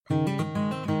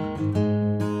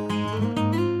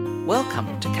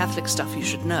Welcome to Catholic Stuff You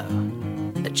Should Know,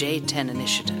 the J10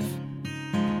 Initiative.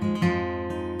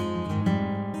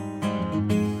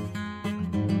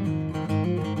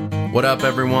 What up,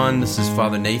 everyone? This is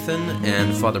Father Nathan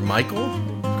and Father Michael.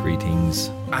 Greetings.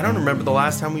 I don't remember the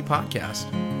last time we podcast.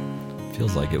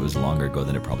 Feels like it was longer ago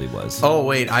than it probably was. Oh,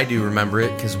 wait, I do remember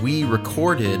it, because we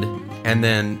recorded, and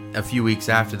then a few weeks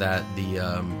after that,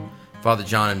 the Father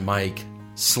John and Mike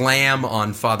slam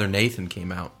on Father Nathan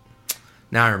came out.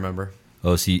 Now I remember.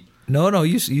 Oh, see, no,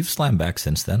 you've slammed back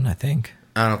since then, I think.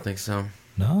 I don't think so.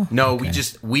 No? No, Okay.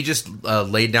 we just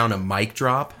laid down a mic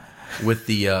drop with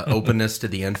the Openness to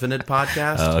the Infinite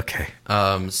podcast. Okay.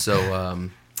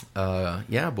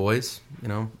 Yeah, boys,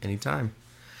 anytime.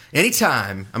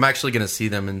 I'm actually going to see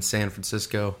them in San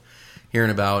Francisco here in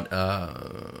about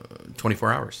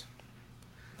 24 hours.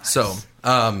 Nice.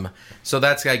 So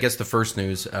that's, I guess, the first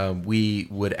news. We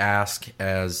would ask,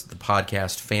 as the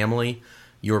podcast family,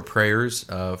 your prayers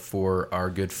for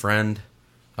our good friend,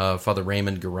 Father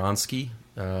Raymond Goronsky,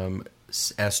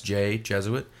 SJ,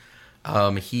 Jesuit.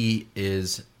 He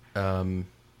is,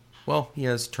 he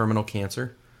has terminal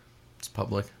cancer. It's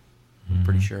public. I'm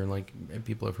pretty sure,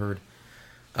 people have heard.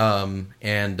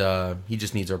 And he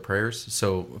just needs our prayers.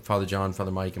 So Father John,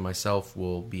 Father Mike, and myself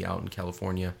will be out in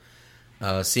California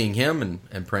seeing him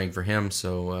and praying for him.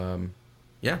 So,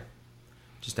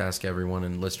 just ask everyone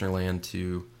in listener land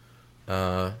to,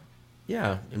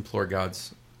 implore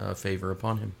God's favor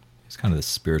upon him. He's kind of the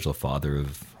spiritual father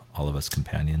of all of us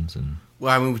companions. And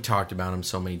Well, I mean, we've talked about him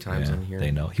so many times on here.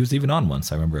 They know. He was even on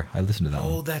once. I remember. I listened to that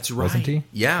one. Oh, that's right. Wasn't he?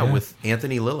 Yeah, with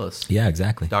Anthony Lillis. Yeah,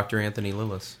 exactly. Dr. Anthony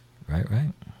Lillis.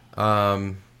 Right.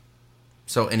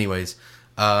 So anyways,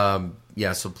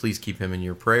 so please keep him in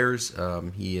your prayers.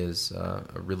 He is a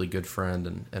really good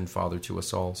friend and father to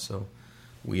us all. So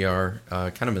we are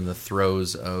kind of in the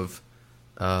throes of,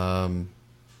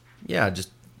 just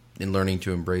in learning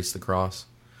to embrace the cross,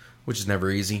 which is never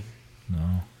easy.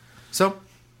 No. So.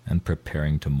 And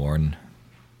preparing to mourn.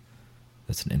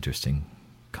 That's an interesting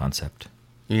concept.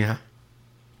 Yeah.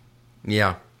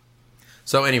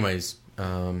 So anyways,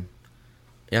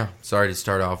 sorry to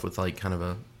start off with kind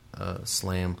of a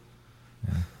slam.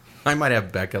 Yeah. I might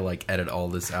have Becca edit all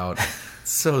this out.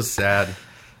 It's so sad.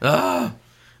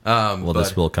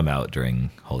 This will come out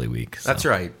during Holy Week. So. That's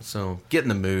right. So get in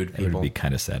the mood, people. It would be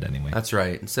kind of sad anyway. That's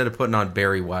right. Instead of putting on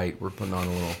Barry White, we're putting on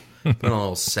a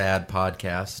little sad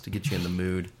podcast to get you in the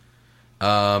mood. So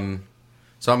I'm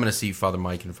going to see Father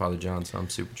Mike and Father John, so I'm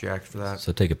super jacked for that.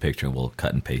 So take a picture and we'll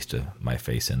cut and paste my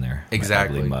face in there.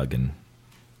 Exactly. My ugly mug and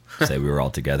say we were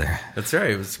all together. That's right.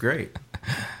 It was great.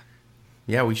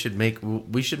 Yeah, we should make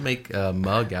a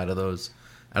mug out of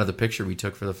the picture we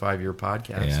took for the 5-year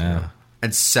podcast. Yeah.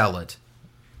 And sell it.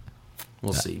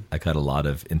 We'll see. I got a lot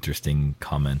of interesting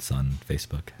comments on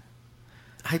Facebook.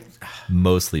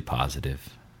 Mostly positive.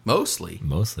 Mostly,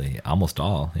 almost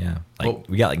all. Yeah,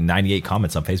 we got 98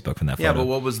 comments on Facebook from that photo. Yeah, but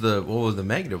what was the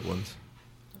negative ones?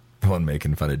 The one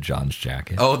making fun of John's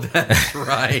jacket. Oh, that's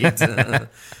right.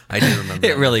 I do remember.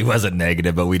 It really wasn't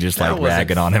negative, but we just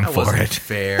ragging on him for it.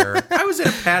 Fair. I was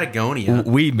in Patagonia.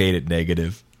 We made it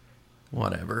negative.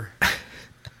 Whatever.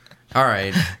 All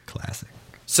right. Classic.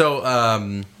 So,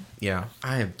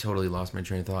 I have totally lost my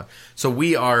train of thought. So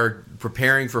we are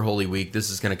preparing for Holy Week. This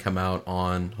is going to come out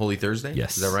on Holy Thursday.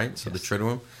 Yes. Is that right? So yes.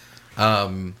 The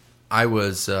Triduum. I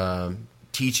was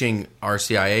teaching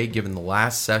RCIA given the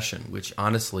last session, which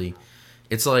honestly,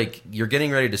 it's like you're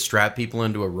getting ready to strap people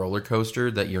into a roller coaster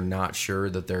that you're not sure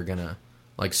that they're going to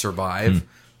survive.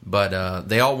 But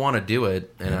they all want to do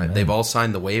it, and they've all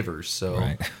signed the waivers. So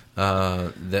right.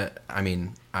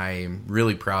 I'm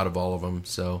really proud of all of them.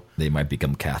 So they might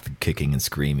become Catholic, kicking and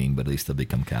screaming, but at least they'll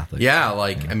become Catholic. Yeah,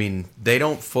 they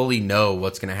don't fully know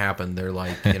what's going to happen. They're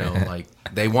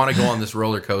they want to go on this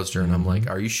roller coaster, and I'm like,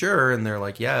 "Are you sure?" And they're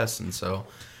like, "Yes." And so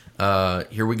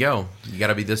here we go. You got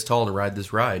to be this tall to ride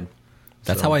this ride.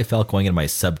 That's how I felt going into my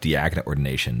subdiaconate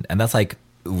ordination, and that's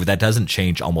that doesn't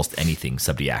change almost anything,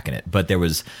 subdiaconate. But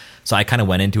so I kind of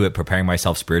went into it preparing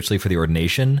myself spiritually for the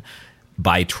ordination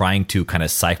by trying to kind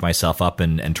of psych myself up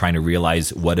and trying to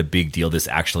realize what a big deal this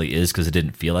actually is, because it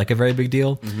didn't feel like a very big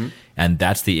deal. Mm-hmm. And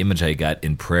that's the image I got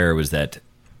in prayer, was that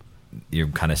you're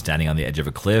kind of standing on the edge of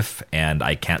a cliff and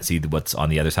I can't see what's on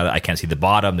the other side. I can't see the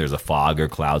bottom. There's a fog or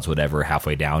clouds, whatever,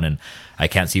 halfway down, and I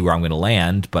can't see where I'm going to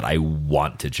land, but I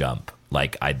want to jump.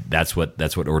 Like that's what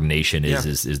ordination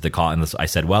is the call. And I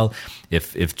said, well,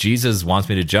 if Jesus wants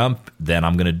me to jump, then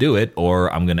I'm going to do it,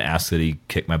 or I'm going to ask that he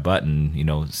kick my butt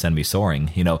and send me soaring.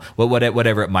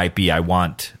 Whatever it might be, I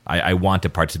want to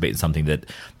participate in something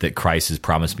that Christ has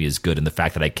promised me is good. And the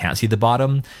fact that I can't see the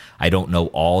bottom, I don't know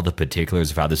all the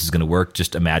particulars of how this is going to work.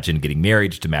 Just imagine getting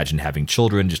married, just imagine having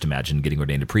children, just imagine getting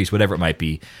ordained a priest, whatever it might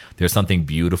be. There's something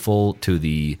beautiful to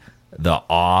the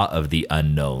awe of the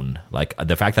unknown. Like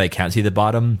the fact that I can't see the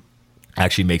bottom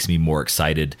actually makes me more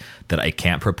excited that I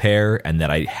can't prepare and that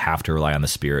I have to rely on the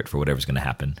Spirit for whatever's going to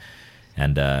happen.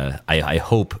 And I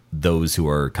hope those who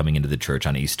are coming into the church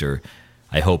on Easter,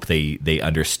 I hope they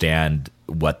understand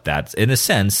what that's, in a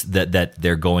sense, that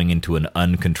they're going into an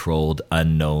uncontrolled,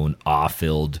 unknown,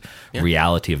 awe-filled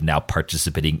reality of now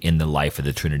participating in the life of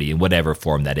the Trinity in whatever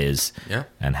form that is. Yeah.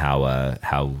 And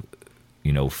how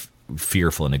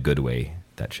fearful in a good way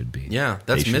that should be. Yeah,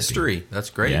 that's mystery. That's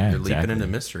great. Yeah, You're leaping into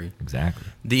mystery. Exactly.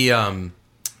 The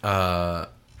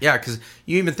because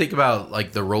you even think about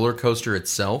like the roller coaster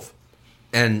itself,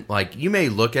 and like you may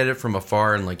look at it from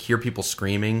afar and like hear people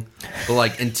screaming, but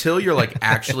like until you're like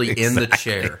actually in the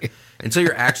chair,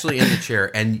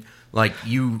 and like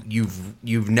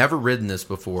you've never ridden this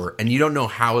before, and you don't know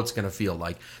how it's going to feel.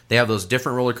 Like they have those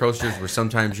different roller coasters where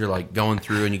sometimes you're like going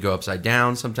through and you go upside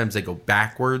down. Sometimes they go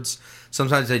backwards.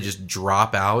 Sometimes they just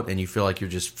drop out and you feel like you're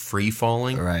just free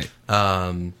falling. Right.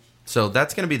 So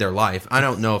that's going to be their life. I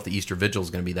don't know if the Easter Vigil is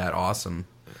going to be that awesome.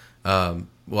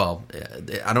 Well,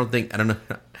 I don't know.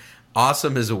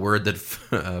 Awesome is a word that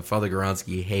Father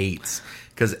Goronsky hates,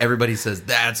 because everybody says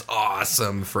that's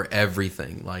awesome for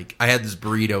everything. Like, I had this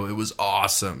burrito, it was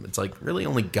awesome. It's like, really,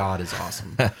 only God is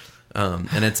awesome.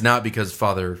 And it's not because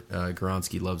Father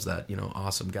Goronsky loves that,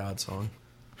 awesome God song.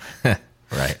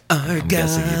 Right. I'm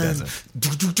guessing he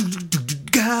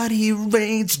doesn't. God, he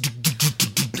reigns.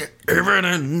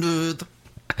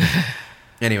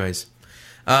 Anyways.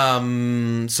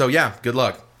 So yeah, good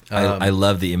luck. I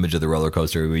love the image of the roller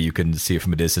coaster where you can see it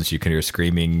from a distance. You can hear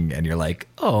screaming, and you're like,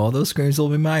 "Oh, those screams will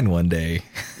be mine one day."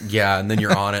 Yeah, and then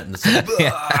you're on it, and it's like,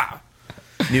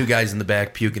 new guys in the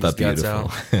back puking his guts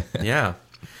out. Yeah.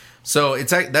 So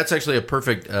that's actually a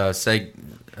perfect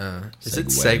is it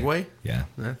segue? Yeah.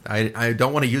 I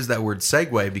don't want to use that word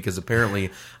segue because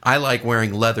apparently I like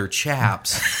wearing leather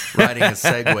chaps riding a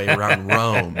Segway around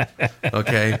Rome.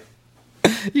 Okay.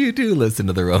 You do listen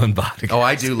to the Rowan podcast. Oh,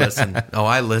 I do listen. Oh,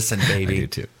 I listen, baby. I do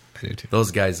too.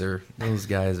 Those guys are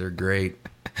great.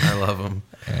 I love them.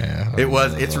 Yeah,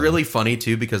 It's really funny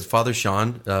too, because Father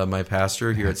Sean, my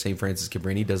pastor here at St. Francis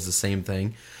Cabrini, does the same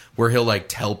thing, where he'll like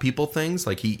tell people things.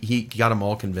 Like he got them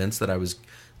all convinced that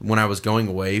when I was going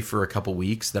away for a couple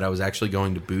weeks, that I was actually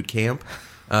going to boot camp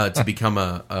to become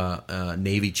a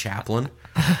Navy chaplain.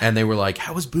 And they were like,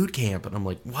 "How was boot camp?" And I'm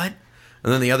like, "What?"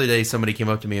 And then the other day, somebody came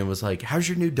up to me and was like, "How's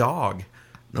your new dog?"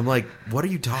 And I'm like, "What are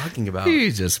you talking about?"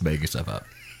 You just making stuff up.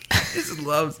 He just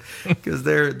loves, because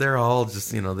they're all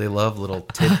just, they love little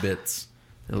tidbits.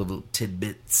 They love little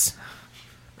tidbits.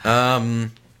 What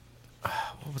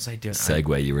was I doing?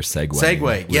 Segway. You were segueing.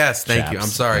 Segway. Yes, thank you. I'm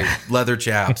sorry. Leather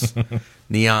chaps,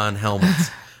 neon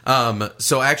helmets.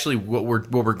 So actually, what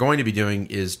we're going to be doing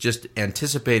is just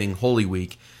anticipating Holy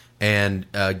Week and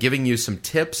giving you some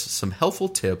tips, some helpful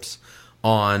tips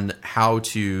on how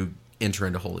to enter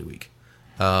into Holy Week.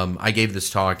 I gave this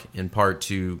talk in part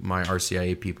to my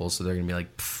RCIA people, so they're going to be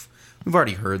like, "We've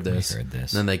already heard this." And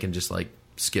then they can just like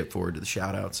skip forward to the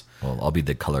shout-outs. Well, I'll be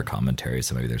the color commentary,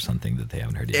 so maybe there's something that they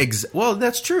haven't heard yet. Well,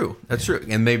 that's true. That's true.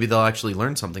 And maybe they'll actually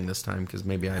learn something this time, because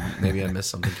maybe I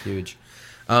missed something huge.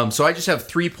 So I just have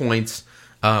 3 points.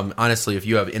 Honestly, if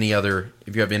you have any other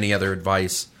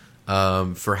advice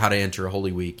for how to enter a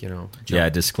Holy Week, jump. Yeah,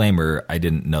 disclaimer, I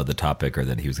didn't know the topic or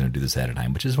that he was going to do this ahead of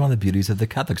time, which is one of the beauties of the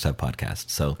Catholic Stuff podcast.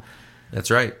 So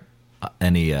that's right.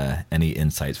 Any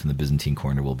insights from the Byzantine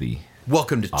corner will be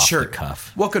welcome to church.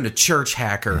 Welcome to Church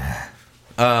Hacker.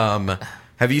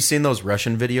 Have you seen those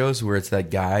Russian videos where it's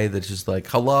that guy that's just like,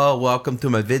 "Hello, welcome to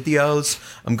my videos.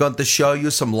 I'm going to show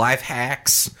you some life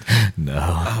hacks." No.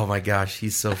 Oh my gosh,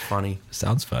 he's so funny.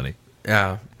 Sounds funny.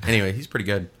 Yeah. Anyway, he's pretty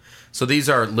good. So these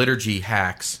are liturgy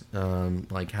hacks,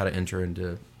 like how to enter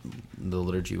into the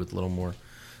liturgy with a little more,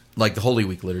 like the Holy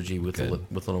Week liturgy with a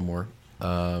little more,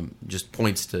 just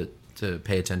points to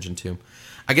pay attention to.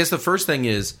 I guess the first thing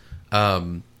is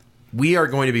we are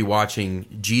going to be watching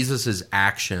Jesus's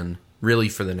action really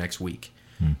for the next week.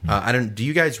 Mm-hmm. Do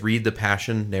you guys read the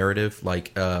Passion narrative?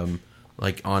 Like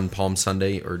like on Palm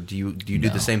Sunday, or do you do No.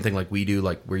 the same thing like we do,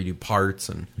 like where you do parts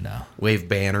and No. wave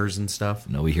banners and stuff?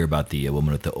 No, we hear about the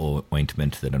woman with the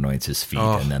ointment that anoints his feet,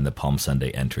 Oh. and then the Palm Sunday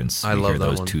entrance. I We love hear that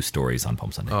those one. 2 stories on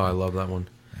Palm Sunday. Oh, I love that one.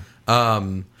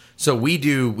 So we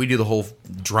do the whole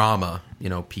drama,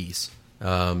 piece.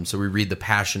 So we read the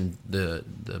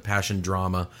passion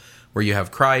drama, where you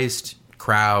have Christ,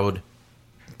 crowd,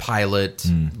 Pilate,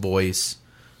 voice,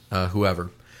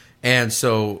 whoever, and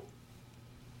so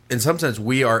in some sense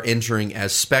we are entering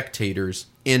as spectators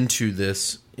into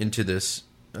this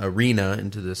arena,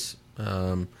 into this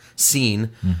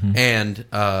scene, and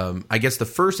I guess the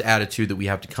first attitude that we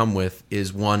have to come with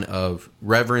is one of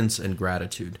reverence and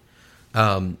gratitude.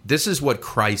 This is what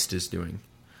Christ is doing.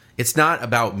 It's not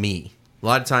about me. A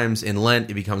lot of times in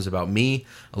Lent, it becomes about me.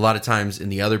 A lot of times in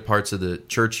the other parts of the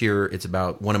church here, it's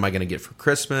about what am I going to get for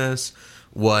Christmas?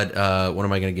 What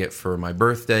am I going to get for my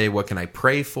birthday? What can I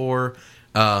pray for?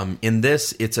 In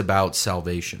this, it's about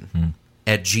salvation.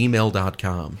 At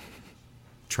gmail.com.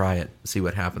 Try it. See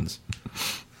what happens.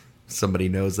 Somebody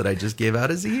knows that I just gave out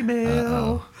his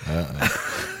email.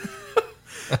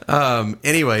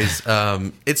 Anyways,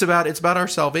 it's about our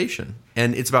salvation,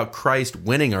 and it's about Christ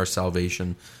winning our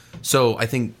salvation. So I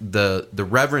think the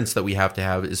reverence that we have to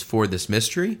have is for this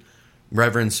mystery,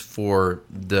 reverence for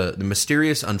the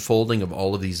mysterious unfolding of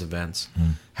all of these events.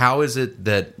 How is it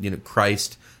that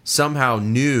Christ somehow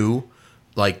knew,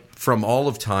 like from all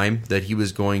of time, that he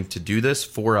was going to do this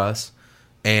for us,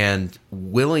 and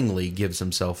willingly gives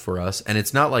himself for us? And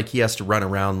it's not like he has to run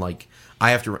around like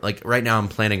I have to, like right now I'm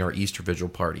planning our Easter Vigil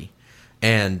party,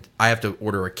 and I have to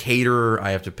order a caterer,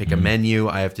 I have to pick a menu,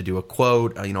 I have to do a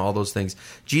quote, all those things.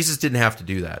 Jesus didn't have to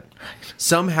do that.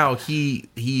 Somehow he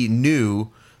knew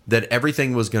that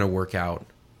everything was going to work out,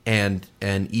 and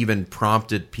even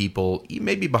prompted people,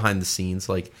 maybe behind the scenes,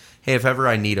 like, hey, if ever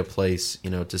I need a place,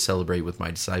 to celebrate with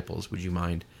my disciples, would you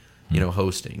mind,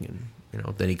 hosting?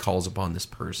 And then he calls upon this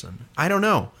person. I don't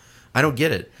know. I don't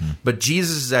get it. But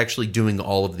Jesus is actually doing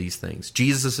all of these things.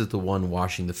 Jesus is the one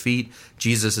washing the feet.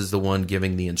 Jesus is the one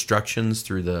giving the instructions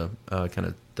through the kind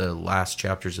of the last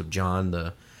chapters of John,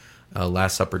 the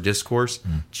Last Supper discourse.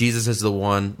 Jesus is the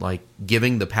one like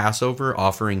giving the Passover,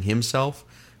 offering himself,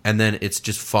 and then it's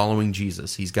just following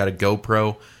Jesus. He's got a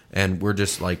GoPro, and we're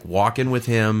just like walking with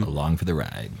him. Along for the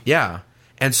ride. Yeah.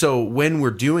 And so when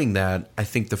we're doing that, I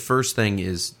think the first thing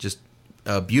is just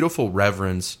a beautiful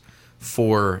reverence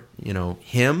for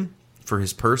him, for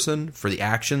his person, for the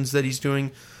actions that he's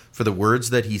doing, for the words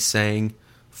that he's saying,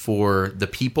 for the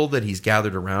people that he's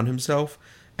gathered around himself,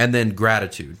 and then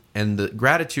gratitude. And the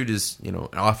gratitude is,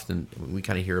 often we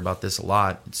kind of hear about this a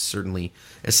lot. It's certainly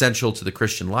essential to the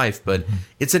Christian life, but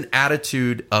it's an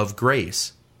attitude of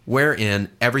grace wherein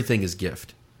everything is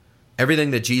gift.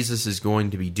 Everything that Jesus is going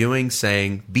to be doing,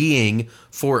 saying, being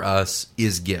for us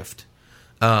is gift.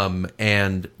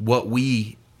 And what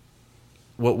we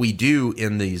do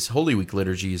in these Holy Week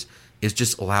liturgies is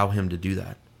just allow him to do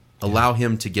that. Allow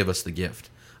him to give us the gift.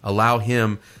 Allow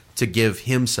him to give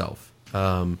himself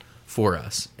for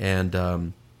us. And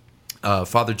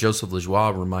Father Joseph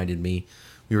Lajoie reminded me,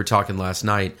 we were talking last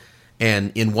night,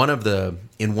 and in one of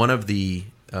the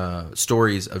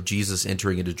stories of Jesus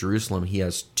entering into Jerusalem, he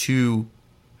has 2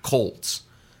 colts.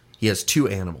 He has 2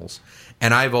 animals.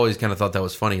 And I've always kind of thought that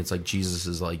was funny. It's like Jesus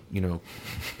is like,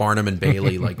 Barnum and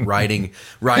Bailey, like riding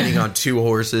on 2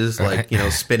 horses, like,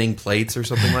 spinning plates or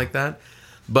something like that.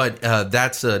 But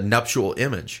that's a nuptial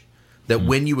image that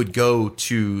when you would go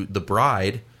to the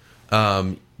bride,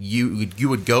 you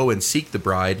would go and seek the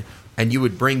bride, and you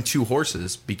would bring 2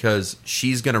 horses because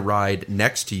she's going to ride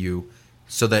next to you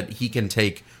so that he can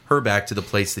take her back to the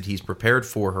place that he's prepared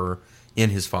for her in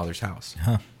his Father's house.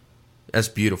 Huh. That's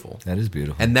beautiful. That is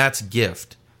beautiful. And that's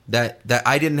gift. That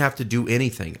I didn't have to do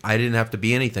anything. I didn't have to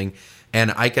be anything.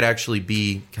 And I could actually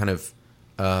be kind of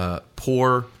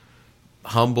poor,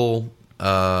 humble,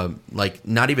 like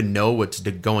not even know what's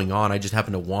going on. I just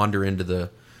happen to wander into the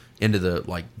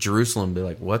like Jerusalem and be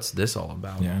like, what's this all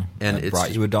about? Yeah. And I it's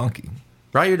brought you a donkey.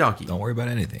 brought your donkey. Don't worry about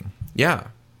anything. Yeah.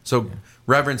 So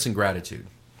reverence and gratitude.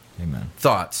 Amen.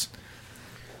 Thoughts?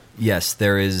 Yes,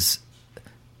 there's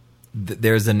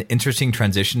an interesting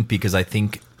transition because I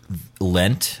think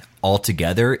Lent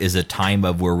altogether is a time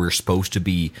of where we're supposed to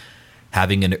be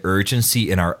having an urgency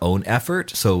in our own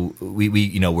effort. So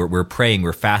we're praying,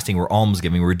 we're fasting, we're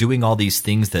almsgiving, we're doing all these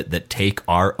things that take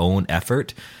our own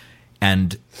effort.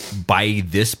 And by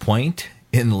this point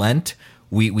in Lent,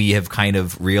 we have kind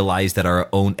of realized that our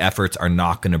own efforts are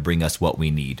not going to bring us what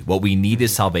we need. What we need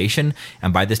is salvation.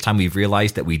 And by this time, we've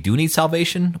realized that we do need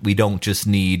salvation. We don't just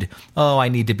need, I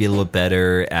need to be a little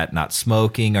better at not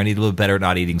smoking, or I need a little better at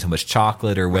not eating so much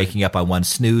chocolate, or waking up on one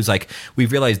snooze. Like,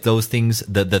 we've realized those things,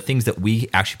 the things that we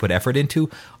actually put effort into,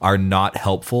 are not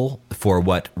helpful for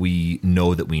what we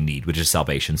know that we need, which is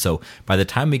salvation. So by the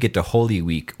time we get to Holy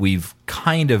Week, we've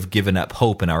kind of given up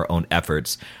hope in our own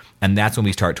efforts. And that's when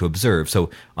we start to observe.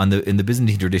 So in the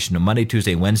Byzantine tradition, on Monday,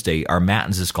 Tuesday, and Wednesday, our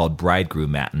matins is called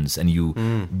bridegroom matins.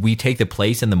 And we take the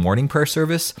place in the morning prayer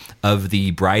service of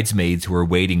the bridesmaids who are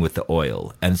waiting with the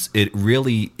oil. And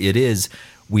it is,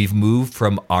 we've moved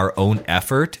from our own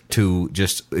effort to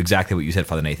just exactly what you said,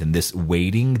 Father Nathan, this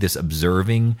waiting, this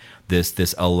observing,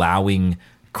 this allowing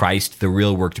Christ, the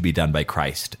real work to be done by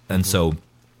Christ. And so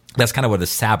that's kind of what the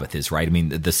Sabbath is, right? I mean,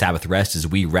 the Sabbath rest is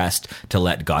we rest to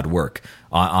let God work.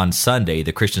 On Sunday,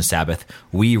 the Christian Sabbath,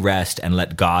 we rest and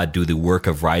let God do the work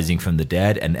of rising from the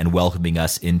dead and welcoming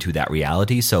us into that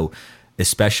reality. So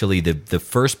especially the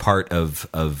first part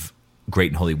of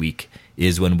Great and Holy Week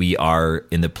is when we are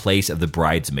in the place of the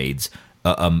bridesmaids,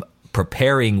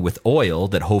 preparing with oil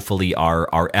that hopefully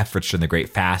our efforts during the Great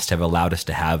Fast have allowed us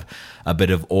to have a bit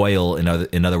of oil,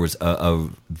 in other words,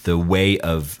 the way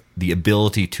of the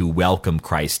ability to welcome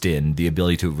Christ in, the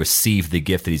ability to receive the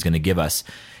gift that he's going to give us,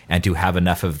 and to have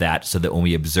enough of that so that when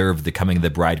we observe the coming of the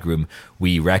bridegroom,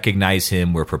 we recognize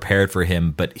him, we're prepared for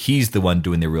him, but he's the one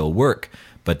doing the real work.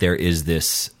 But there is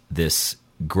this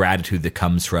gratitude that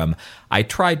comes from, I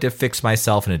tried to fix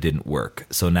myself and it didn't work.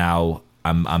 So now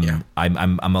I'm going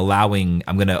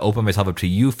to open myself up to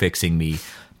you fixing me,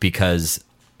 because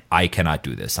I cannot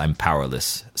do this. I'm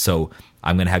powerless. So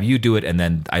I'm going to have you do it. And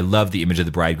then I love the image of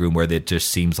the bridegroom where it just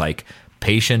seems like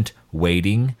patient,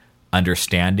 waiting,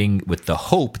 understanding, with the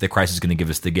hope that Christ is going to give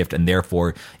us the gift. And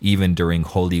therefore, even during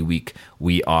Holy Week,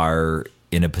 we are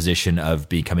in a position of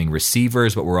becoming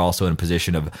receivers, but we're also in a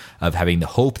position of having the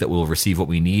hope that we'll receive what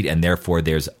we need. And therefore,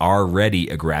 there's already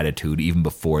a gratitude even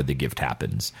before the gift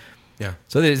happens. Yeah.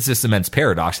 So there's this immense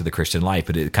paradox of the Christian life,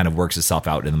 but it kind of works itself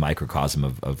out in the microcosm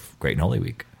of Great and Holy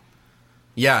Week.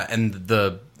 Yeah, and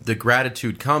the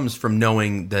gratitude comes from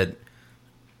knowing that,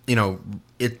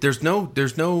 there's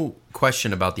no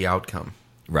question about the outcome.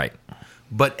 Right.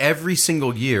 But every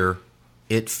single year,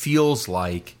 it feels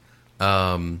like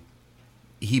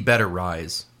he better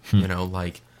rise.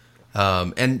 And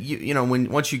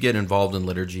once you get involved in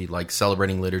liturgy, like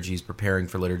celebrating liturgies, preparing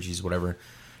for liturgies, whatever,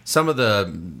 some of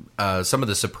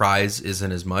the surprise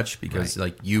isn't as much, because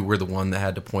like you were the one that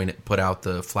had to put out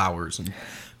the flowers and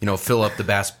fill up the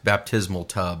baptismal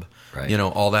tub,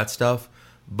 all that stuff.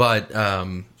 But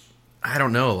I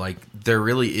don't know, like there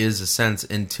really is a sense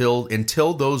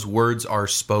until those words are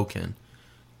spoken,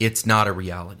 it's not a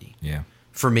reality. Yeah.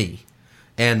 For me.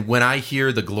 And when I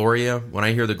hear the Gloria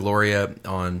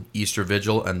on Easter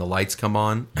Vigil and the lights come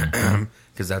on,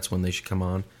 because that's when they should come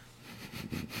on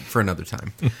for another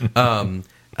time.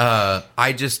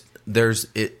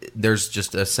 There's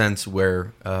just a sense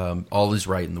where all is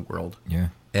right in the world. Yeah.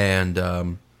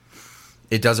 And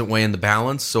it doesn't weigh in the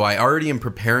balance. So I already am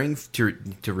preparing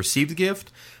to receive the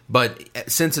gift, but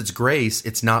since it's grace,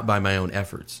 it's not by my own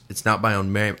efforts. It's not by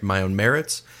my own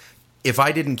merits. If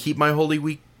I didn't keep my Holy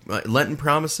Week Lenten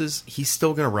promises, he's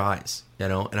still going to rise,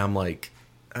 And I'm like,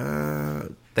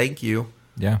 thank you.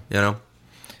 Yeah.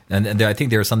 And I think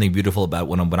there was something beautiful about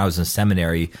when I was in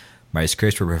seminary, my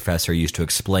scripture professor used to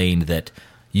explain that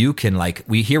you can, like,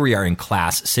 we are in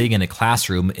class, sitting in a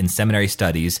classroom in seminary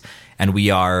studies, and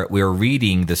we're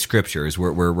reading the scriptures.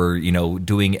 We're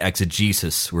doing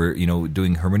exegesis. We're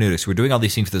doing hermeneutics. We're doing all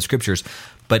these things with the scriptures.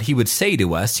 But he would say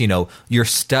to us, you're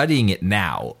studying it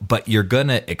now, but you're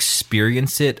gonna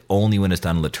experience it only when it's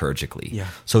done liturgically. Yeah.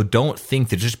 So don't think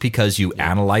that just because you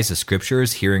analyze the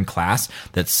scriptures here in class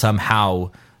that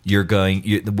somehow you're going,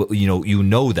 you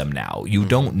know them now. You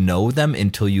don't know them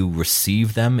until you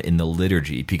receive them in the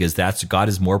liturgy, because God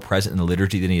is more present in the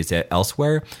liturgy than he is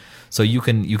elsewhere. So you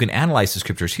can analyze the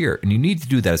scriptures here, and you need to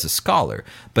do that as a scholar.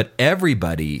 But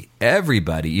everybody,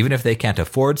 even if they can't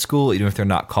afford school, even if they're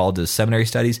not called to seminary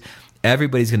studies,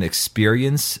 everybody's going to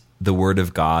experience the Word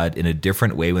of God in a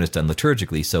different way when it's done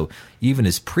liturgically. So even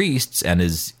as priests and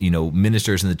as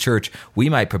ministers in the church, we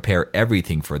might prepare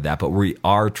everything for that, but we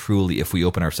are truly, if we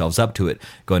open ourselves up to it,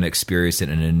 going to experience it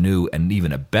in a new and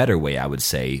even a better way, I would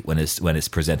say, when it's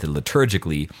presented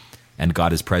liturgically, and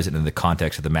God is present in the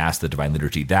context of the Mass, the Divine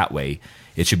Liturgy, that way.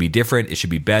 It should be different, it should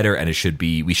be better, and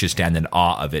we should stand in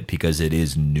awe of it, because it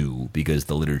is new, because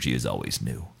the liturgy is always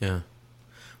new. Yeah.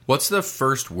 What's the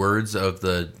first words of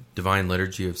the Divine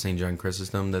Liturgy of St. John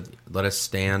Chrysostom? That let us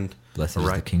stand. Blessed is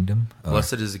aright. the kingdom.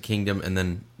 Blessed is the kingdom, and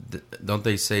then don't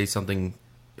they say something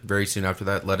very soon after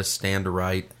that? Let us stand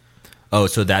aright. Oh,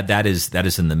 so that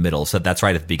is in the middle. So that's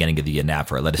right at the beginning of the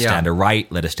anaphora. Let us stand aright.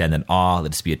 Let us stand in awe.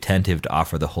 Let us be attentive to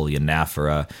offer the holy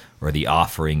anaphora, or the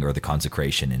offering, or the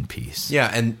consecration in peace. Yeah,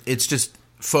 and it's just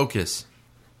focus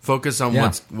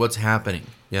on what's happening.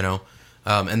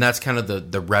 And that's kind of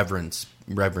the reverence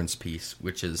piece,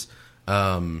 which is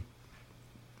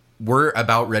we're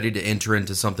about ready to enter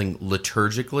into something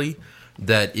liturgically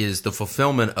that is the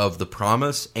fulfillment of the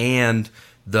promise and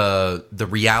the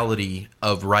reality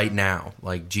of right now,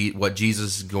 like what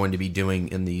Jesus is going to be doing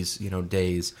in these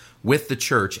days with the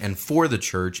church and for the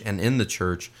church and in the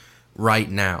church right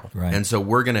now. Right. And so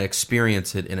we're going to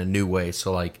experience it in a new way.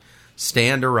 So like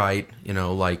stand aright,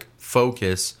 like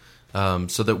focus,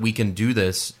 so that we can do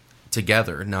this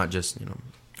together, not just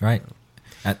Right.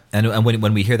 And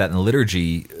when we hear that in the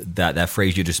liturgy, that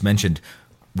phrase you just mentioned,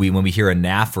 when we hear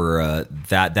anaphora,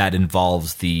 that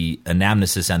involves the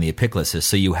anamnesis and the epiclesis.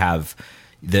 So you have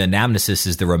the anamnesis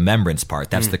is the remembrance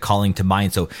part. That's the calling to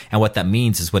mind. So, and what that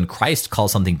means is when Christ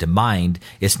calls something to mind,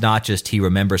 it's not just he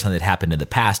remembers something that happened in the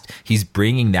past. He's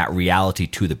bringing that reality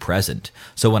to the present.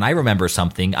 So when I remember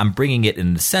something, I'm bringing it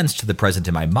in a sense to the present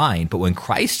in my mind. But when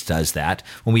Christ does that,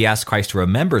 when we ask Christ to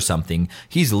remember something,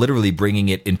 he's literally bringing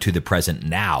it into the present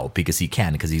now because he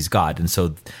can, because he's God. And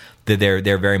so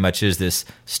there very much is this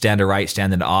stand aright,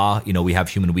 stand in awe. We have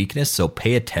human weakness, so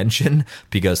pay attention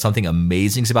because something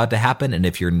amazing is about to happen. And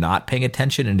if you're not paying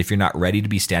attention and if you're not ready to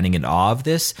be standing in awe of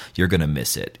this, you're going to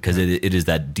miss it because it is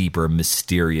that deeper,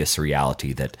 mysterious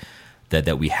reality that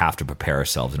we have to prepare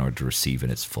ourselves in order to receive in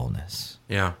its fullness.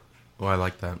 Yeah. Well, I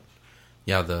like that.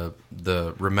 Yeah,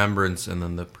 the remembrance and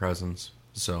then the presence.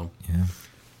 So, yeah.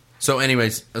 So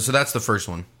anyways, so that's the first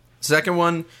one. Second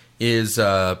one is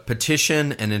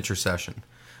petition and intercession.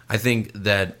 I think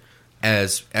that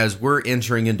as we're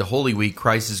entering into Holy Week,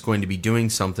 Christ is going to be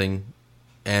doing something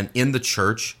and in the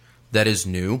church that is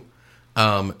new.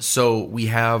 So we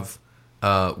have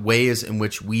ways in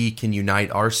which we can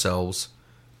unite ourselves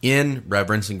in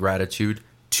reverence and gratitude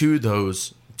to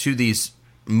these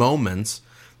moments,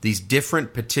 these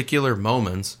different particular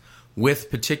moments with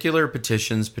particular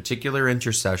petitions, particular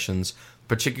intercessions,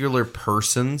 particular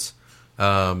persons.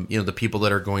 The people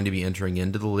that are going to be entering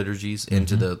into the liturgies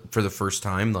for the first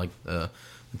time, like the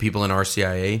people in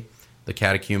RCIA, the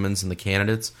catechumens and the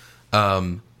candidates,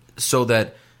 so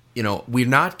that we're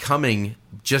not coming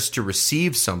just to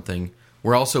receive something.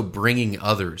 We're also bringing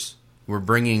others. We're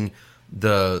bringing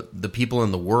the people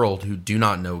in the world who do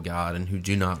not know God and who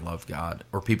do not love God,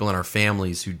 or people in our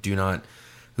families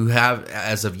who have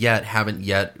as of yet haven't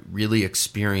yet really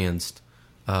experienced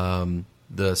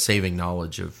the saving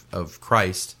knowledge of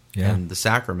Christ and the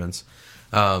sacraments.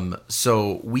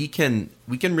 So we can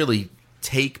really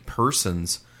take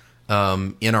persons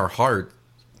in our heart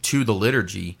to the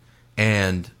liturgy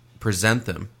and present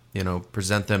them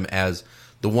as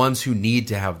the ones who need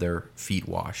to have their feet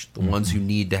washed, the ones who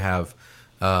need to have,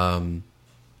 to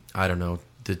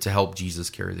help Jesus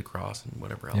carry the cross and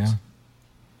whatever else. Yeah.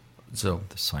 So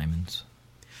the Simons.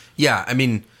 Yeah, I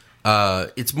mean,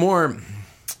 it's more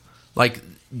like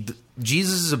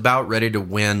Jesus is about ready to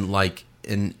win like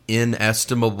an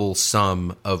inestimable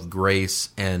sum of grace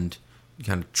and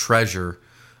kind of treasure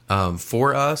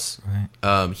for us.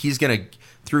 Right. He's going to,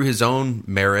 through his own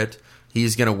merit,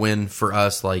 he's going to win for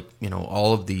us like,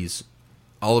 all of this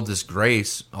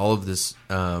grace, all of this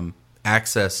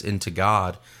access into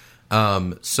God.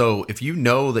 So if you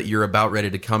know that you're about ready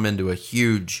to come into a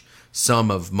huge sum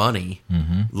of money,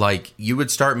 like you would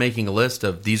start making a list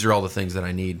of these are all the things that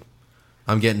I need.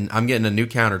 I'm getting a new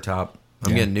countertop.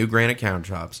 I'm getting new granite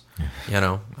countertops. I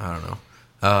don't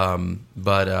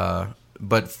know.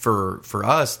 But for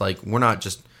us, like we're not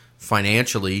just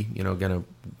financially, going to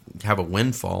have a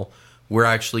windfall. We're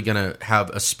actually going to have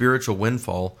a spiritual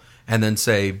windfall, and then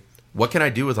say, what can I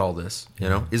do with all this?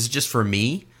 Is it just for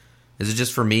me? Is it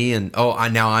just for me? And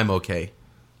now I'm okay.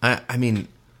 I mean,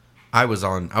 I was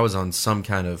on some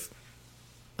kind of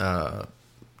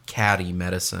catty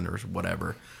medicine or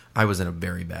whatever. I was in a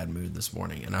very bad mood this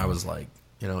morning, and I was like,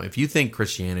 if you think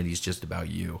Christianity is just about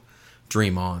you,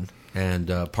 dream on. And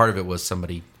part of it was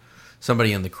somebody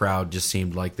in the crowd just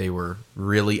seemed like they were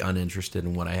really uninterested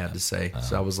in what I had to say.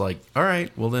 So I was like, all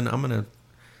right, well then I'm gonna.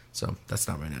 So that's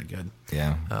not really good.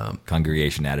 Yeah,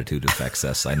 congregation attitude affects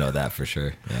us. I know that for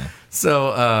sure. Yeah.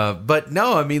 So, but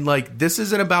no, I mean, like this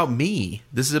isn't about me.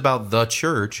 This is about the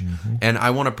church, and I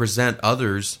want to present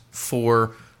others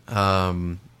for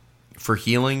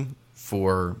healing,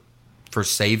 for for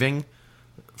saving,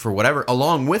 for whatever,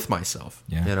 along with myself.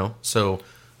 Yeah. You know, so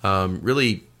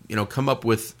really, you know, come up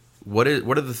with what are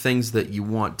the things that you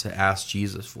want to ask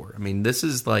Jesus for. I mean, this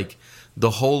is like the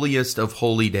holiest of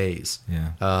holy days.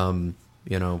 Yeah.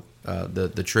 You know,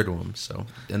 the Triduum. So,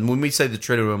 and when we say the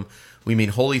Triduum, we mean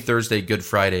Holy Thursday, Good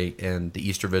Friday, and the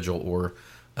Easter Vigil, or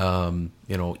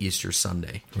you know, Easter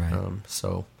Sunday. Right.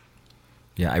 So,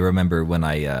 yeah, I remember when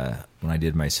I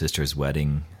did my sister's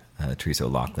wedding, Teresa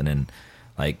O'Loughlin, and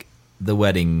like the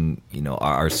wedding, you know,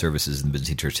 our services in the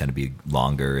Byzantine Church tend to be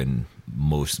longer and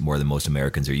more than most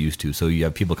Americans are used to. So you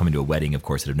have people coming to a wedding, of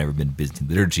course, that have never been to Byzantine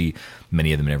liturgy.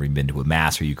 Many of them have never even been to a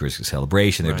mass or Eucharistic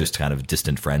celebration. They're just kind of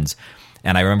distant friends.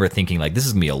 And I remember thinking, like, this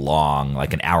is going to be a long,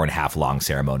 like an hour and a half long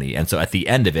ceremony. And so at the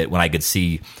end of it, when I could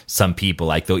see some people,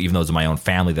 like, though, even those in my own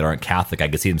family that aren't Catholic, I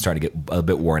could see them starting to get a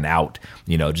bit worn out,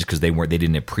 you know, just because they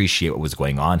didn't appreciate what was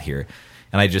going on here.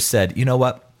 And I just said, you know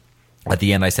what? At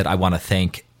the end, I said, I want to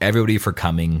thank everybody for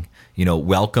coming. You know,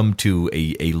 welcome to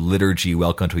a liturgy,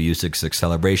 welcome to a Eucharistic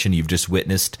celebration. You've just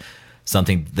witnessed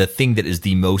something, the thing that is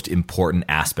the most important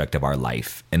aspect of our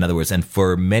life. In other words, and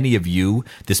for many of you,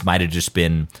 this might have just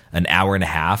been an hour and a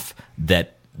half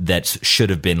that should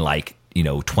have been like, you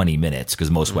know, 20 minutes, because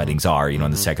most weddings are, you know,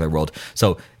 in the secular world.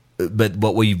 So, but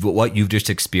what you've just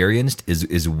experienced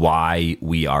is why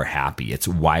we are happy. It's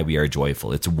why we are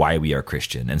joyful. It's why we are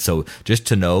Christian. And so just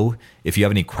to know, if you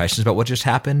have any questions about what just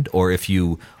happened, or if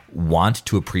you want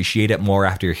to appreciate it more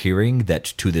after hearing that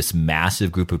to this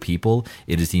massive group of people,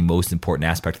 it is the most important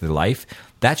aspect of their life,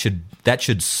 that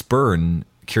should spurn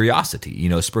curiosity, you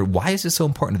know, why is this so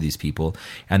important to these people?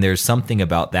 And there's something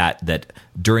about that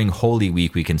during Holy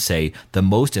Week, we can say the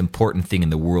most important thing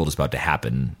in the world is about to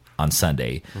happen on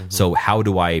Sunday. Mm-hmm. So how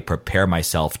do I prepare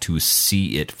myself to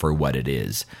see it for what it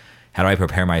is? How do I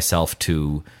prepare myself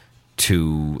to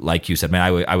like you said, man,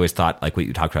 I always thought, like what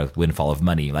you talked about, windfall of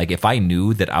money. Like if I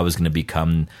knew that I was going to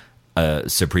become a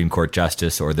Supreme Court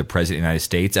justice or the president of the United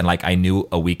States, and like I knew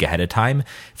a week ahead of time,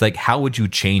 it's like, how would you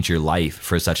change your life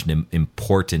for such an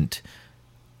important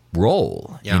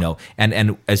role? Yeah. You know,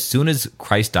 and as soon as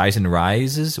Christ dies and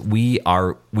rises, we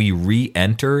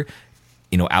re-enter,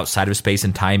 you know, outside of space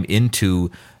and time into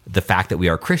the fact that we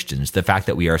are Christians, the fact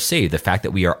that we are saved, the fact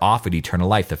that we are offered eternal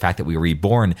life, the fact that we are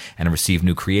reborn and receive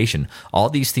new creation. All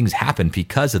these things happen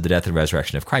because of the death and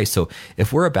resurrection of Christ. So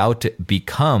if we're about to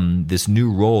become this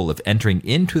new role of entering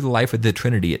into the life of the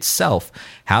Trinity itself,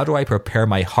 how do I prepare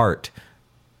my heart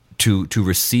to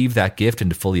receive that gift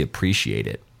and to fully appreciate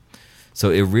it?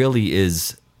 So it really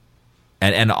is.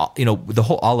 And you know, the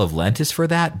whole all of Lent is for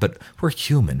that, but we're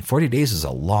human. 40 days is a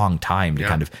long time to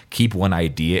kind of keep one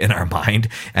idea in our mind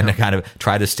and to kind of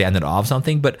try to stand in awe of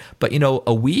something. But you know,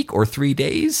 a week or 3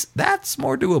 days, that's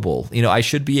more doable. You know, I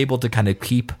should be able to kind of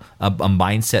keep a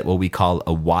mindset, what we call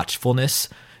a watchfulness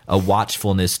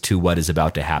to what is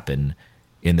about to happen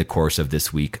in the course of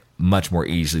this week, much more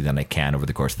easily than I can over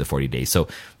the course of the 40 days. So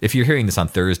if you're hearing this on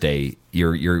Thursday,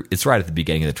 it's right at the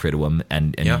beginning of the Triduum,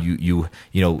 and you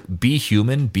know, be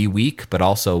human, be weak, but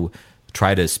also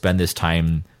try to spend this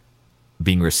time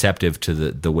being receptive to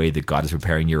the way that God is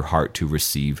preparing your heart to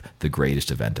receive the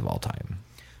greatest event of all time.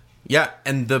 Yeah,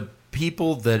 and the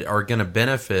people that are going to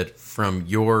benefit from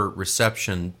your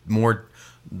reception more,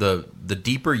 the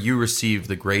deeper you receive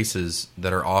the graces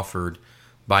that are offered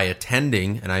by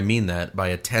attending, and I mean that, by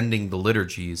attending the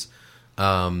liturgies,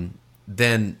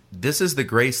 then this is the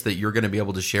grace that you're going to be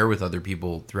able to share with other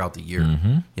people throughout the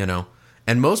year, you know?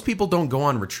 And most people don't go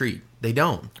on retreat. They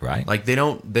don't. Right. Like they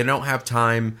don't have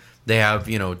time. They have,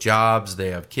 you know, jobs,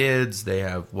 they have kids, they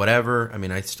have whatever. I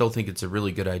mean, I still think it's a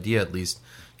really good idea, at least,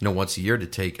 you know, once a year to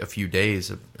take a few days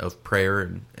of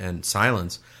prayer and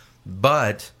silence.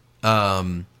 But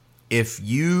if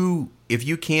you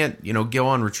can't, you know, go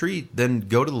on retreat, then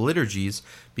go to the liturgies,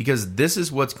 because this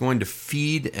is what's going to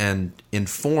feed and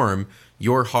inform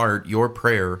your heart, your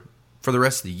prayer for the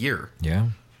rest of the year. Yeah.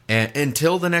 And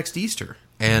until the next Easter.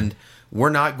 And we're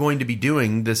not going to be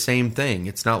doing the same thing.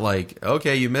 It's not like,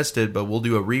 okay, you missed it, but we'll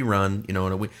do a rerun, you know,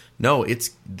 in a week. No,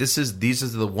 this is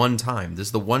the one time. This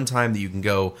is the one time that you can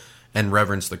go and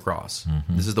reverence the cross.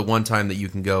 Mm-hmm. This is the one time that you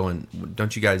can go and,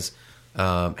 don't you guys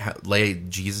lay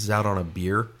Jesus out on a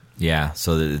bier? Yeah,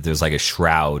 so there's like a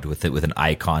shroud with an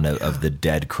icon of the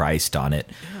dead Christ on it.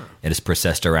 Yeah. And it's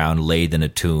processed around, laid in a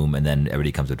tomb, and then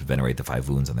everybody comes up to venerate the 5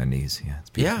 wounds on their knees. Yeah, it's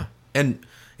beautiful. Yeah, and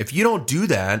if you don't do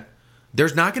that,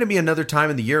 there's not going to be another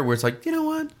time in the year where it's like, you know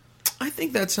what? I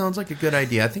think that sounds like a good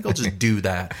idea. I think I'll just do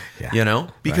that, yeah. You know,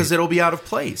 because it'll be out of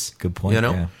place. Good point, you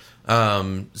know?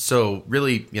 Yeah. So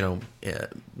really,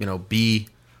 be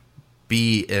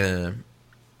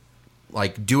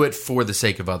like do it for the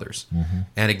sake of others.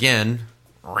 And again,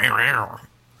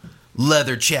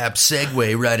 leather chap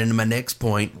segue right into my next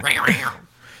point.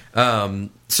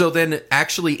 So then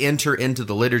actually enter into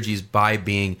the liturgies by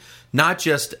being not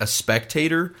just a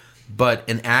spectator, but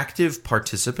an active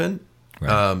participant.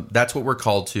 Right. That's what we're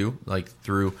called to. Like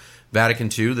through Vatican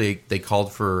II, they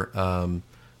called for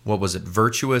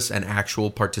virtuous and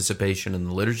actual participation in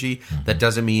the liturgy. That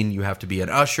doesn't mean you have to be an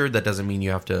usher. That doesn't mean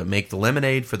you have to make the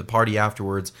lemonade for the party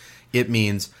afterwards. It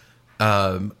means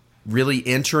really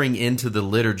entering into the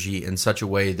liturgy in such a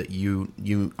way that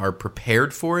you are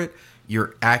prepared for it.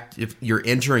 You're active. You're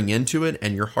entering into it,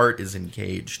 and your heart is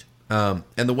engaged. And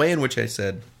the way in which I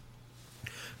said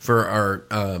for our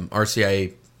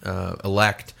RCIA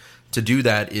elect to do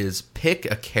that is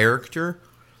pick a character,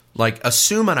 like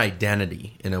assume an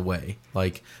identity in a way,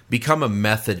 like become a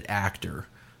method actor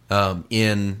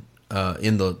in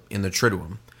the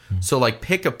Triduum. So like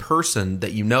pick a person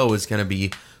that you know is going to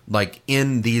be like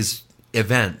in these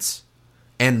events,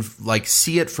 and like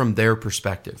see it from their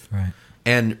perspective. Right.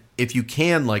 And if you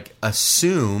can, like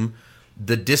assume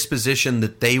the disposition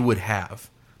that they would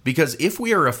have, because if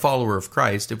we are a follower of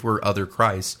Christ, if we're other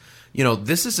Christs,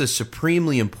 this is a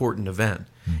supremely important event.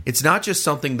 It's not just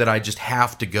something that I just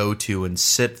have to go to and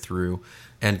sit through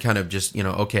and kind of just,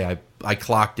 okay, I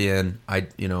clocked in.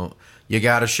 You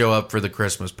got to show up for the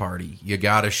Christmas party. You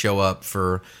got to show up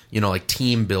for, like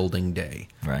team building day,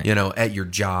 right. At your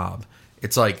job.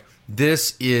 It's like,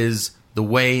 this is the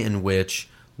way in which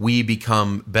we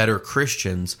become better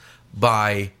Christians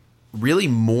by really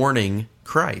mourning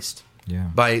Christ. Yeah.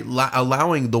 By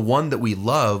allowing the one that we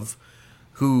love,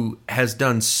 who has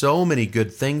done so many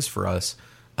good things for us,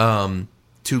 to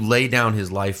lay down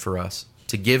his life for us,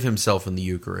 to give himself in the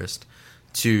Eucharist,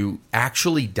 to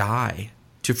actually die,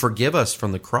 to forgive us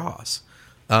from the cross.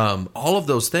 All of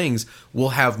those things will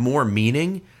have more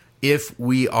meaning if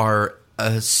we are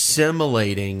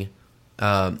assimilating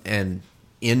and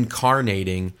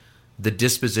incarnating the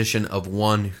disposition of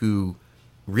one who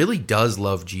really does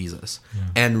love Jesus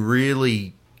and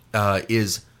really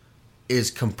is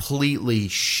completely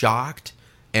shocked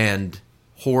and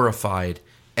horrified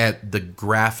at the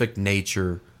graphic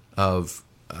nature of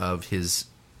his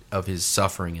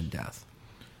suffering and death.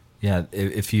 Yeah,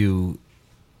 if you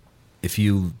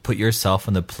put yourself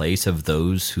in the place of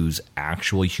those whose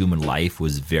actual human life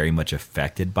was very much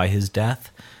affected by his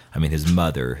death, I mean, his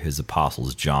mother, his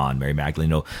apostles, John, Mary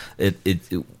Magdalene,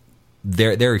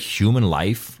 their human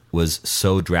life was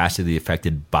so drastically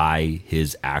affected by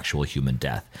his actual human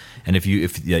death. And if you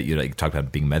talk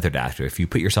about being a method actor, if you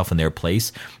put yourself in their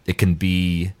place, we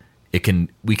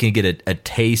can get a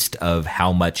taste of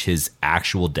how much his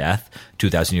actual death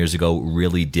 2,000 years ago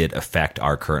really did affect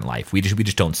our current life. We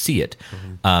just don't see it.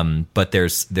 But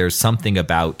there's something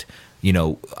about,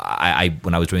 I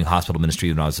when I was doing hospital ministry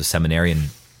when I was a seminarian,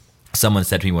 someone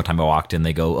said to me one time, I walked in,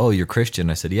 they go, "Oh, you're Christian?"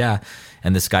 I said, "Yeah."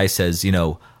 And this guy says,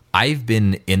 "I've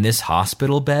been in this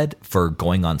hospital bed for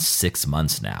going on 6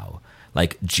 months now.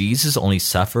 Like, Jesus only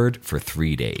suffered for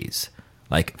 3 days.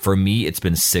 Like, for me, it's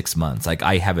been 6 months. Like,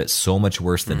 I have it so much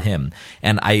worse than him."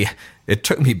 And it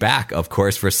took me back, of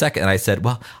course, for a second. And I said,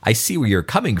 well, I see where you're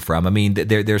coming from. I mean,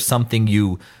 there's something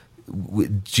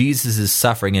Jesus is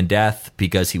suffering in death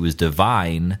because he was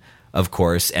divine, of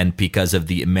course, and because of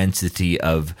the immensity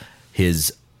of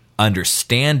his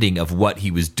understanding of what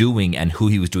he was doing and who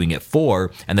he was doing it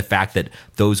for, and the fact that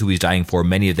those who he's dying for,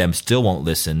 many of them still won't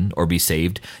listen or be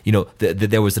saved.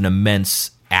 There was an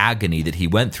immense agony that he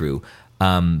went through.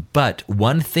 But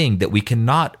one thing that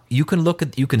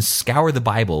you can scour the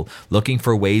Bible looking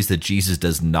for ways that Jesus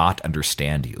does not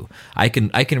understand you. I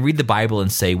can read the Bible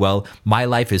and say, well, my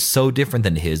life is so different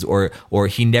than his, or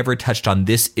he never touched on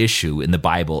this issue in the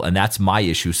Bible, and that's my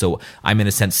issue. So I'm in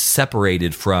a sense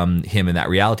separated from him in that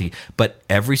reality. But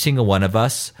every single one of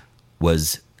us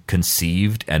was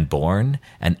conceived and born,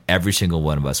 and every single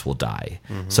one of us will die.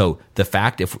 So the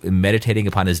fact, if meditating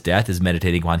upon his death is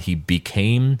meditating upon he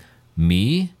became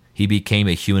me, he became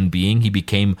a human being, he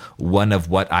became one of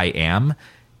what I am,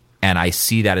 and I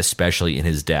see that especially in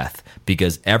his death,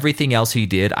 because everything else he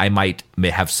did, I may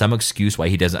have some excuse why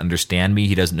he doesn't understand me,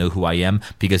 he doesn't know who I am,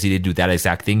 because he didn't do that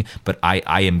exact thing, but I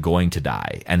am going to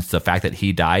die. And the fact that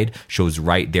he died shows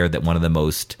right there that one of the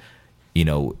most,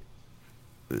 the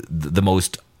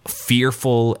most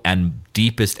fearful and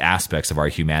deepest aspects of our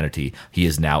humanity he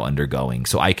is now undergoing.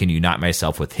 So I can unite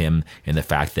myself with him in the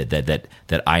fact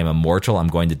that I am immortal, I'm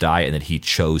going to die, and that he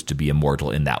chose to be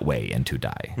immortal in that way and to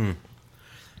die.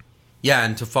 Yeah,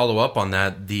 and to follow up on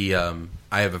that,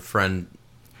 I have a friend,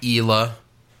 Ela,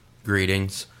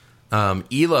 greetings.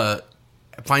 Ela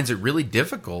finds it really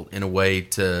difficult in a way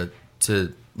to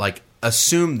like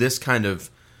assume this kind of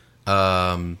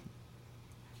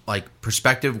like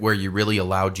perspective where you really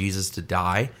allow Jesus to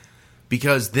die,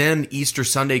 because then Easter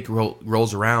Sunday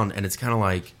rolls around and it's kind of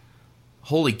like,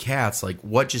 holy cats, like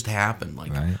what just happened?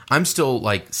 Like I'm still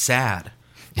like sad,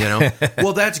 you know?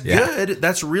 Well, that's good.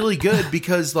 That's really good,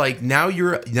 because like now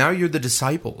you're the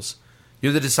disciples.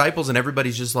 You're the disciples, and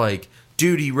everybody's just like,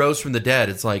 dude, he rose from the dead.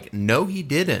 It's like, no, he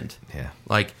didn't. Yeah.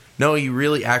 Like, no, he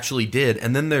really actually did.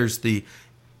 And then there's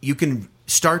you can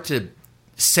start to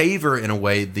savor in a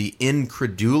way the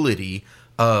incredulity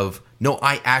of, no,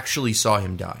 I actually saw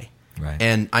him die. Right.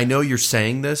 And I know you're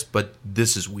saying this, but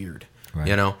this is weird. Right.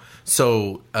 You know?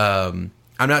 So I'm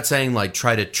not saying like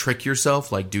try to trick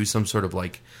yourself, like do some sort of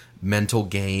like mental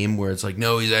game where it's like,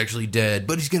 no, he's actually dead,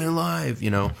 but he's gonna alive,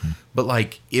 you know? Mm-hmm. But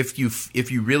like if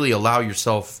you really allow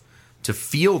yourself to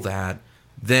feel that,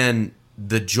 then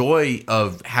the joy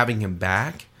of having him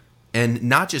back, and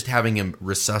not just having him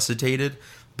resuscitated,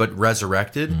 but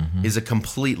resurrected, is a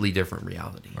completely different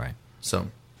reality. Right. So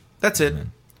that's it.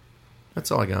 Amen. That's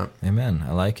all I got. Amen.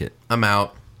 I like it. I'm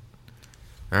out.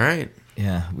 All right.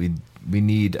 Yeah, we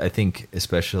need, I think,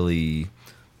 especially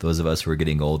those of us who are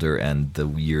getting older and the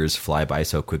years fly by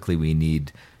so quickly, we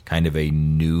need kind of a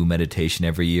new meditation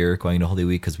every year going to Holy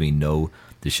Week, because we know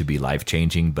this should be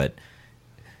life-changing, but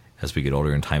as we get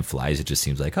older and time flies, it just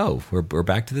seems like, oh, we're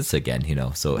back to this again, you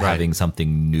know? So having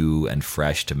something new and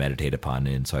fresh to meditate upon,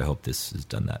 and so I hope this has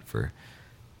done that for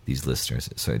these listeners.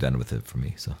 So I've done with it for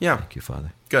me, so thank you,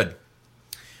 Father. Good.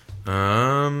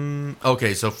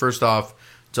 Okay, so first off,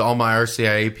 to all my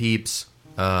RCIA peeps,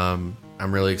 I'm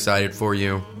really excited for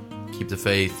you. Keep the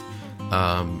faith.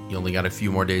 You only got a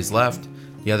few more days left.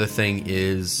 The other thing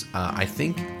is, I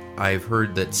think I've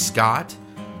heard that Scott,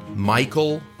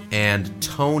 Michael, and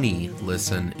Tony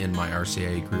listen in my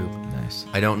RCIA group. Nice.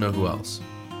 I don't know who else.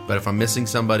 But if I'm missing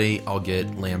somebody, I'll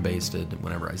get lambasted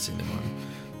whenever I see them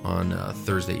on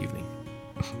Thursday evening.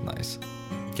 Nice.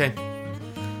 Okay.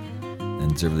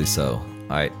 And deservedly so.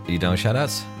 All right, are you done with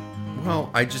shout-outs? Well,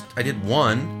 I did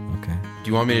one. Okay. Do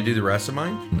you want me to do the rest of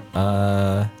mine?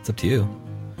 It's up to you.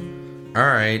 All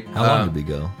right. How long did we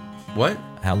go? What?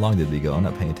 How long did we go? I'm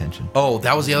not paying attention. Oh,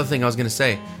 that was the other thing I was going to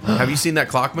say. Have you seen that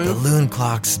clock move? The loon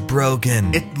clock's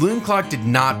broken. Loon clock did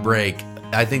not break.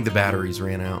 I think the batteries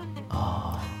ran out.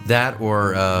 Oh. That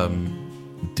or...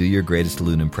 do your greatest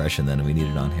loon impression, then. We need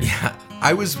it on here. Yeah.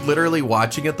 I was literally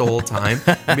watching it the whole time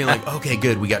and being like, okay,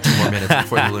 good, we got 2 more minutes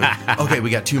before the loon. Okay,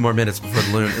 we got 2 more minutes before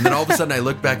the loon. And then all of a sudden I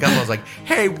looked back up and I was like,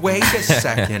 hey, wait a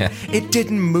second. It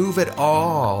didn't move at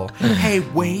all. Hey,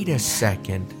 wait a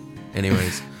second.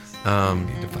 Anyways.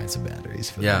 Need to find some batteries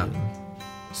for the loon.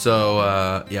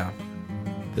 So, yeah.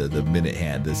 The minute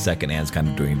hand, the second hand's kind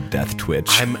of doing death twitch.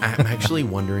 I'm actually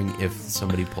wondering if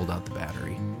somebody pulled out the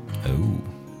battery. Oh.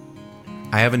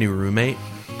 I have a new roommate.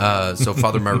 So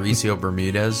Father Mauricio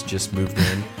Bermudez just moved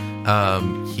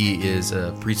in. He is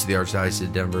a priest of the Archdiocese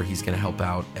of Denver. He's going to help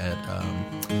out at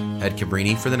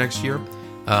Cabrini for the next year.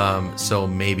 So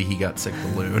maybe he got sick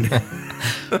of the loon.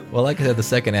 Well, like I said, the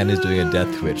second hand is doing a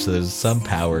death twitch, so there's some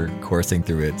power coursing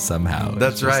through it somehow.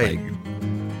 That's right.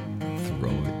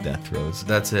 Like death throws.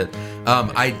 That's it.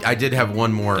 I did have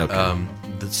one more. Okay.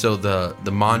 So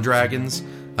the Mondragons,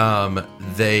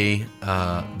 they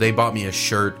bought me a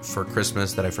shirt for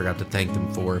Christmas that I forgot to thank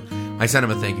them for. I sent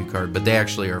them a thank you card, but they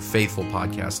actually are faithful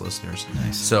podcast listeners.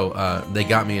 Nice. So they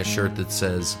got me a shirt that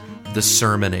says The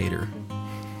Sermonator.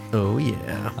 Oh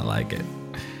yeah, I like it.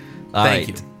 Thank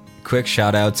you. Quick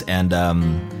shout outs, and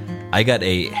I got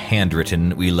a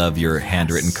handwritten, we love your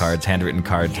handwritten cards,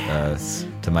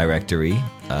 to my rectory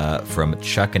from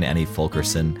Chuck and Annie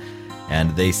Fulkerson.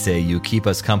 And they say, you keep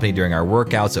us company during our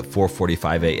workouts at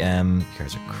 4:45 a.m. You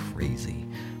guys are crazy.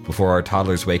 Before our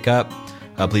toddlers wake up,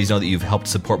 please know that you've helped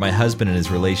support my husband in his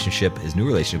new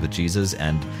relationship with Jesus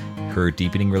and her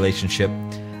deepening relationship.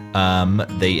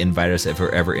 They invite us if we're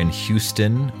ever in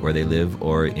Houston, where they live,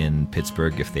 or in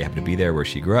Pittsburgh, if they happen to be there, where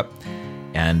she grew up.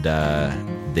 And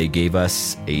they gave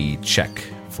us a check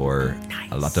for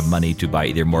a lot of money to buy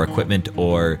either more equipment,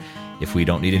 or if we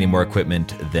don't need any more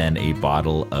equipment, then a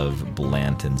bottle of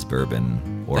Blanton's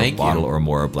bourbon, or a bottle or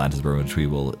more of Blanton's bourbon,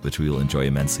 which we will enjoy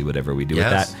immensely, whatever we do with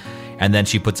that. And then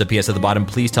she puts a PS at the bottom.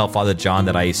 Please tell Father John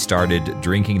that I started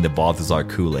drinking the Balthazar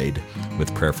Kool-Aid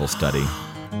with prayerful study.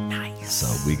 Nice. So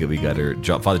we got her.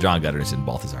 Father John got her in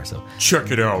Balthazar. So check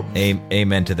it out.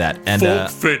 Amen to that. And Folk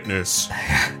Fitness.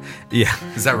 Yeah,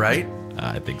 Is that right?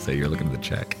 I think so. You're looking at the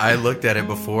check. I looked at it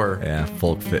before. Yeah,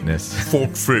 Folk Fitness.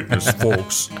 Folk Fitness,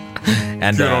 folks.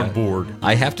 And Get on board.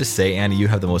 I have to say, Annie, you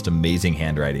have the most amazing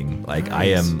handwriting. Like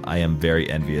nice. I am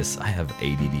very envious. I have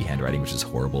ADD handwriting, which is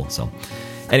horrible. So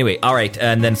anyway, all right.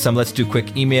 And then let's do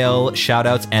quick email shout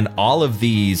outs. And all of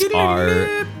these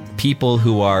are people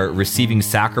who are receiving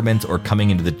sacraments or coming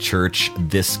into the church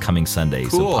this coming Sunday.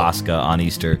 Cool. So Pascha on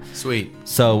Easter. Sweet.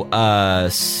 So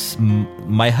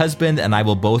my husband and I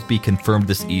will both be confirmed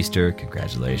this Easter.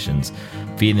 Congratulations.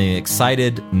 Feeling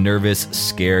excited, nervous,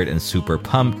 scared, and super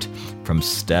pumped from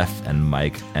Steph and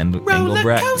Mike and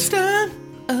Engelbrecht.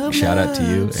 Shout out to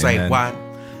you. Say Amen. what?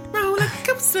 Roller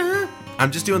coaster.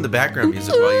 I'm just doing the background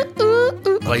music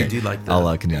while you do like that.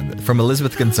 I'll continue on that. From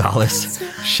Elizabeth Gonzalez,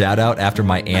 shout out after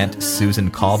my aunt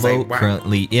Susan Calvo,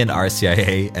 currently in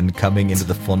RCIA and coming into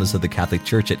the fullness of the Catholic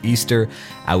Church at Easter,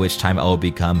 at which time I will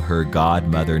become her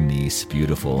godmother niece.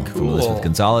 Beautiful. From Elizabeth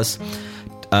Gonzalez.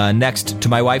 Next, to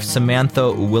my wife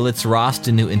Samantha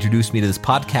Willits-Roston, who introduced me to this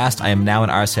podcast. I am now in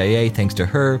RCIA thanks to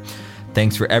her.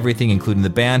 Thanks for everything, including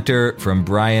the banter. From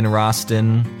Brian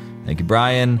Roston. Thank you,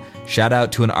 Brian. Shout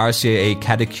out to an RCIA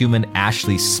catechumen,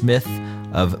 Ashley Smith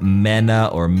of Mena,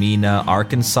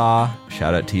 Arkansas.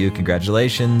 Shout out to you.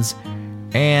 Congratulations.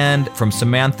 And from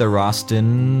Samantha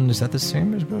Roston, is that the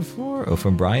same as before? Oh,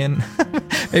 from Brian?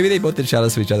 Maybe they both did shout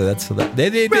outs to each other. They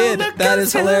did. That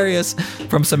is hilarious.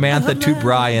 From Samantha to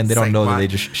Brian. They don't know that they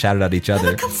just shouted out each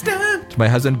other. To my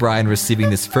husband Brian, receiving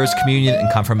this first communion and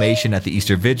confirmation at the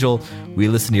Easter Vigil. We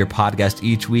listen to your podcast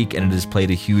each week, and it has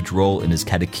played a huge role in his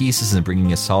catechesis and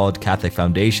bringing a solid Catholic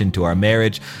foundation to our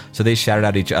marriage. So they shouted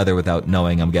out each other without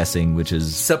knowing, I'm guessing, which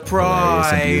is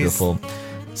surprise and beautiful.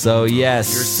 So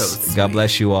yes, you're so sweet. God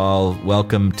bless you all.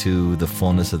 Welcome to the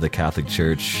fullness of the Catholic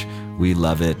Church. We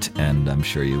love it, and I'm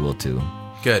sure you will too.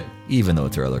 Good. Even though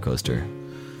it's a roller coaster.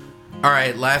 All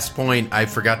right, last point. I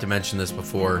forgot to mention this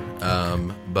before,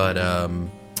 but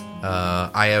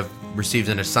I have received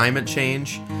an assignment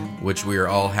change, which we are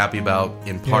all happy about,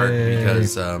 in part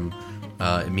because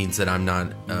it means that I'm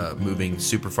not moving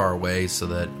super far away, so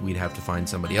that we'd have to find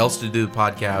somebody else to do the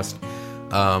podcast.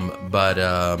 But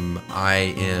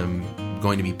I am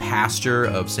going to be pastor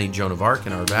of St. Joan of Arc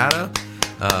in Arvada.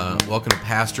 Welcome to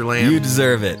Pastorland. You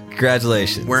deserve it.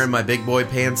 Congratulations. Wearing my big boy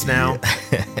pants now.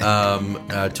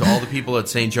 To all the people at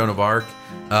St. Joan of Arc,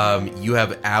 you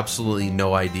have absolutely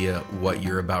no idea what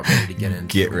you're about ready to get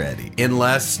into. Get ready.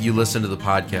 Unless you listen to the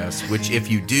podcast, which if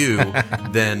you do,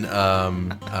 then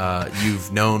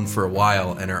you've known for a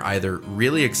while and are either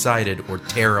really excited or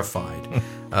terrified.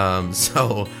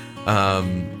 To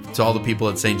all the people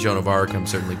at St. Joan of Arc, I'm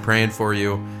certainly praying for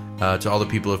you. To all the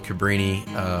people of Cabrini,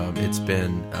 it's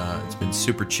been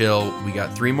super chill. We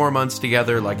got 3 more months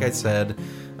together. Like I said,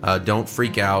 don't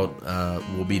freak out.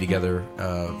 We'll be together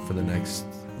for the next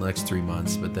 3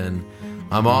 months. But then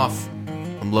I'm off.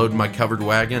 I'm loading my covered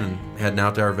wagon and heading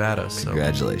out to Arvada. So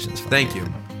congratulations. Thank you.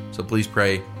 So please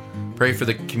pray for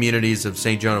the communities of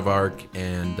St. Joan of Arc,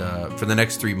 and for the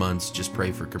next 3 months, just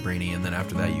pray for Cabrini, and then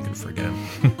after that, you can forget him.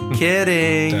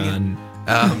 Kidding. Done.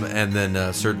 And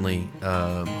then certainly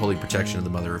holy protection of the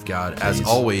Mother of God. Please. As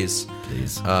always,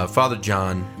 please. Father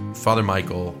John, Father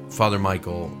Michael, Father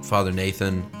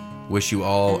Nathan, wish you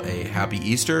all a happy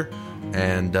Easter,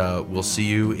 and we'll see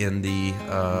you in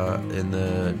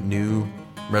the new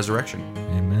resurrection.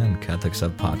 Amen.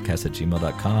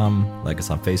 CatholicSubPodcast@gmail.com. Like us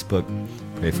on Facebook.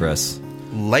 Pray for us.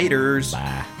 Laters.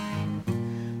 Bye.